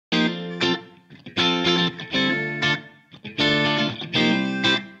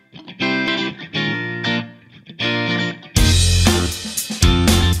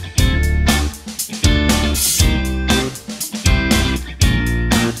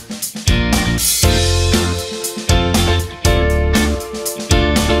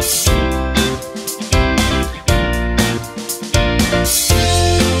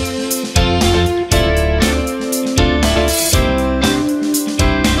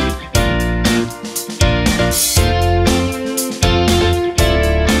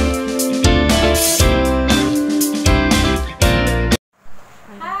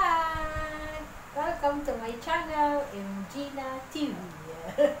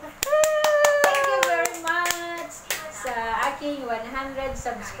aking 100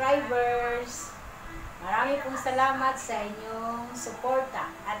 subscribers. Marami pong salamat sa inyong suporta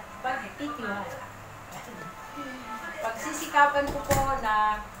at pagtitiwala. Pagsisikapan ko po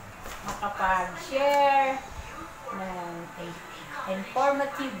na makapag-share ng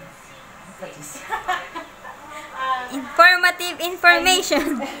informative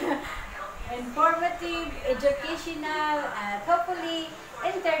information. Informative, educational, at hopefully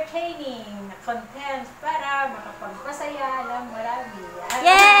entertaining content para makapagpasaya ng marami.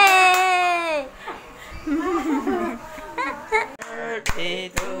 Yay! Birthday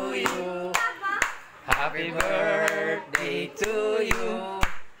to you. Happy birthday to you.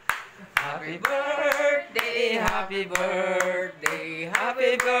 Happy birthday, happy birthday,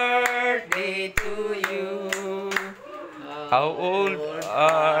 happy birthday to you. How old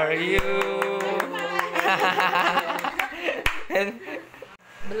are you?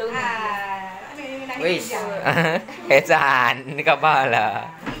 Balloon. Wish. Saan? Hindi ka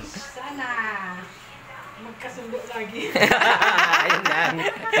bahala. Sana magkasundo lagi. Ayun lang.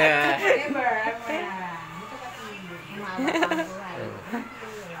 Never.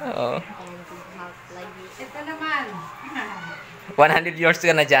 Oo. Ito naman. 100 years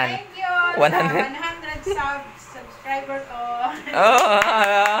ka na dyan. Thank you 100. sa 100 subscriber ko. Oo.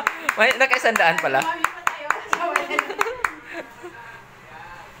 May nakaisandaan pala. Mami pa tayo sa 100.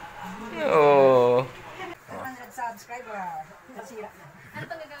 Oo. 100 subscriber. Nasira. Ano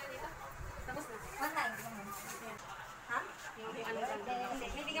pang gagawin dito? Tapos na. Online. Ha?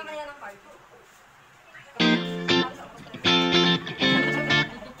 Bibigyan mo nila ng card.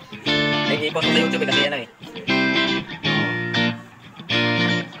 Nag-i-post ko sa YouTube kasi yan eh.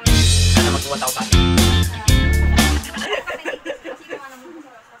 Sana mag-1,000.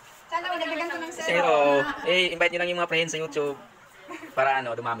 Sana magdagdagan ko ng Zero. Invite nyo lang yung mga friends sa YouTube para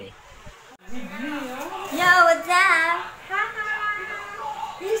dumami. Yo, what's up?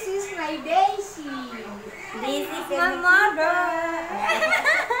 This is my Daisy. This is my mother.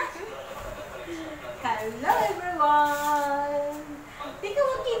 Hello everyone. Di ko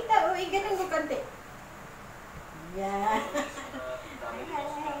makita. Uy, ganun ko konti. Yeah.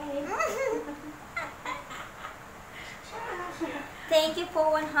 Thank you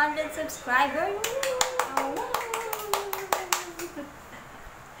for 100 subscribers.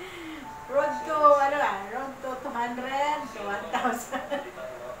 Road to, road to 200 to 1,000.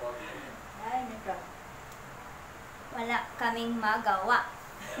 Ay, nito. Wala kaming magawa.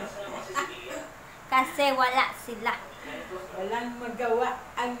 Kasi wala sila. Walang magawa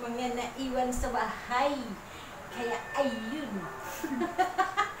ang mga naiwan sa bahay. Kaya ayun.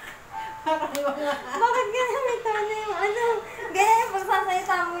 Parang mga... Bakit ganyan may tala yung ano? Ganyan yung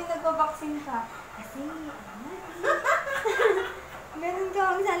pagsasalita mo yung nagpabaksin ka. Kasi, ganun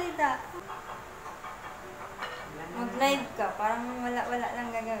ka magsalita. Mag-live ka, parang wala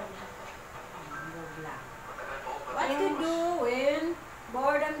lang gagawin. What to do when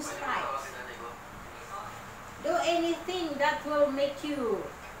boredom strikes? Do anything that will make you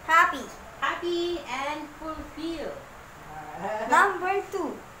Happy. happy and fulfilled. Number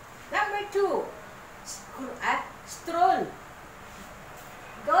 2. Number 2, stroll.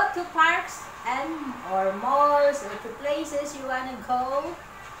 Go to parks or malls or to places you want to go.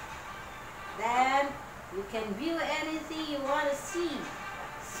 Then you can view anything you want to see.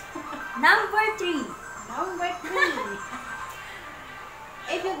 Number 3. Number 3.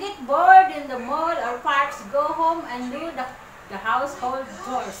 If you get bored in the mall or parks, go home and do the household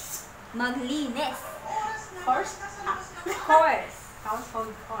chores. Maglinis. Chores? Course.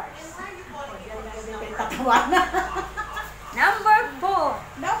 Household chores. Number 4.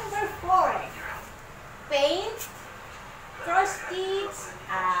 Number 4. Paint, cross stitch,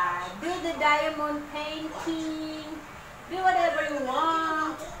 do the diamond painting, do whatever you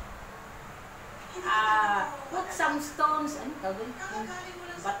want. Put some stones, ano tawag?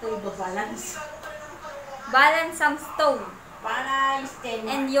 Batoy ba balance? Balance some stone. Balance, then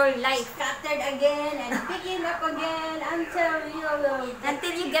And your life. scattered again and picking up again until you will get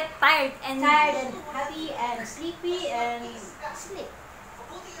Until you get tired and tired and happy and sleepy and sleep.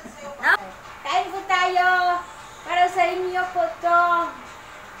 No? Kain po tayo! Para sa inyo po to.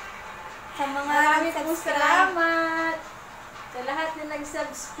 Sa mga Marami pong nag-subscribe. salamat sa lahat na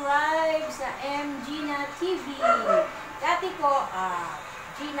nag-subscribe sa Gina TV. Dati po,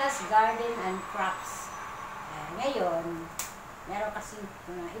 Gina's Garden and Crops. Ngayon, meron kasi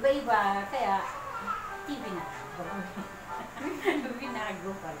iba-iba, kaya TV na.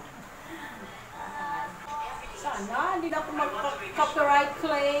 Binago pala. Sana, hindi na ako mag-copyright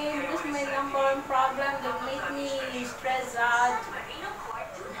claim. This is my number one problem that make me stress out.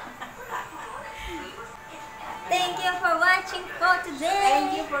 Thank Thank you for watching for today.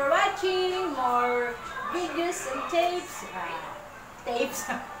 Thank you for watching more videos and tapes. Tapes.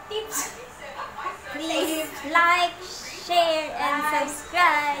 Tips. Please like, share, and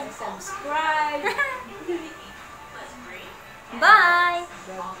subscribe. Subscribe. Bye.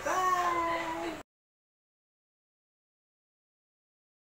 Bye.